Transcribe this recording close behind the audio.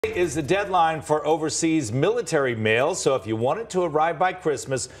Is the deadline for overseas military mail, so if you want it to arrive by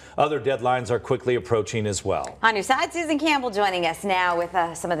Christmas, other deadlines are quickly approaching as well. On your side, Susan Campbell joining us now with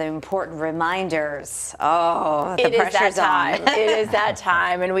some of the important reminders. Oh, the pressure's on. It is that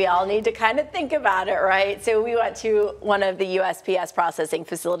time, and we all need to kind of think about it, right? So we went to one of the USPS processing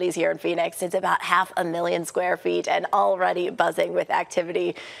facilities here in Phoenix. It's about 500,000 square feet and already buzzing with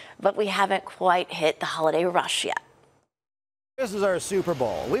activity, but we haven't quite hit the holiday rush yet. This is our Super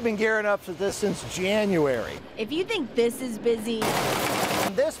Bowl. We've been gearing up for this since January. If you think this is busy,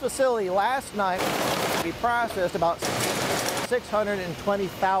 In this facility last night, we processed about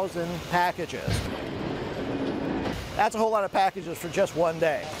 620,000 packages. That's a whole lot of packages for just one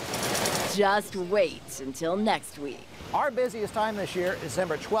day. just wait until next week. Our busiest time this year is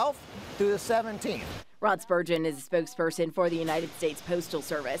December 12th through the 17th. Rod Spurgeon is a spokesperson for the United States Postal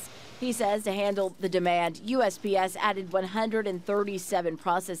Service. He says to handle the demand, USPS added 137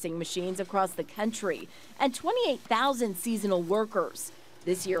 processing machines across the country and 28,000 seasonal workers.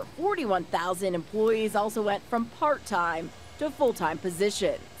 This year, 41,000 employees also went from part-time to full-time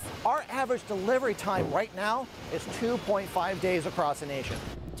positions. Our average delivery time right now is 2.5 days across the nation.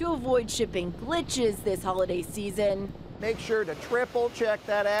 To avoid shipping glitches this holiday season, make sure to triple check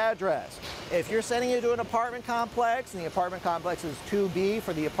that address. If you're sending it to an apartment complex and the apartment complex is 2B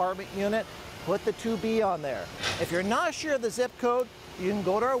for the apartment unit, put the 2B on there. If you're not sure of the zip code, you can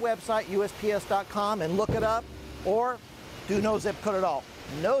go to our website, USPS.com, and look it up, or do no zip code at all.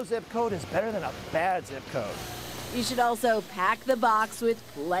 No zip code is better than a bad zip code. you should also pack the box with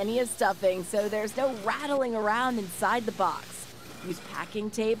plenty of stuffing so there's no rattling around inside the box. Use packing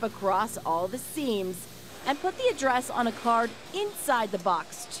tape across all the seams and put the address on a card inside the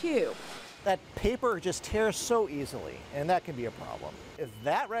box too. That paper just tears so easily, and that can be a problem. If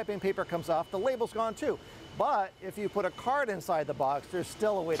that wrapping paper comes off, the label's gone too. But if you put a card inside the box, there's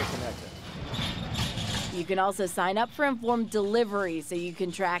still a way to connect it. You can also sign up for informed delivery so you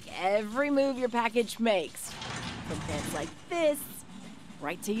can track every move your package makes. From things like this,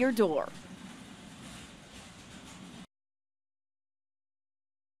 right to your door.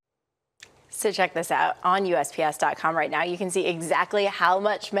 So check this out on USPS.com right now. You can see exactly how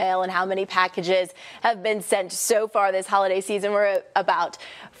much mail and how many packages have been sent so far this holiday season. We're at about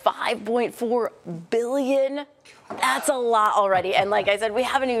 5.4 billion. That's a lot already. And like I said, we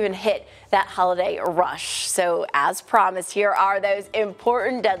haven't even hit that holiday rush. So as promised, here are those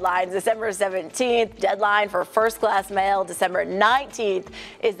important deadlines. December 17th, deadline for first class mail. December 19th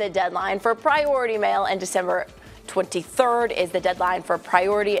is the deadline for priority mail, and December 23rd is the deadline for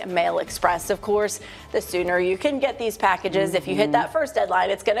Priority Mail Express. Of course, the sooner you can get these packages, if you hit that first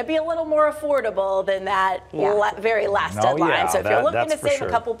deadline, it's going to be a little more affordable than that very last deadline. Yeah, so if you're looking to save sure.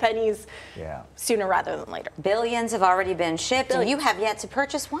 a couple pennies, sooner rather than later. Billions have already been shipped, and you have yet to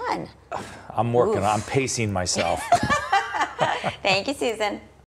purchase one. I'm working. I'm pacing myself. Thank you, Susan.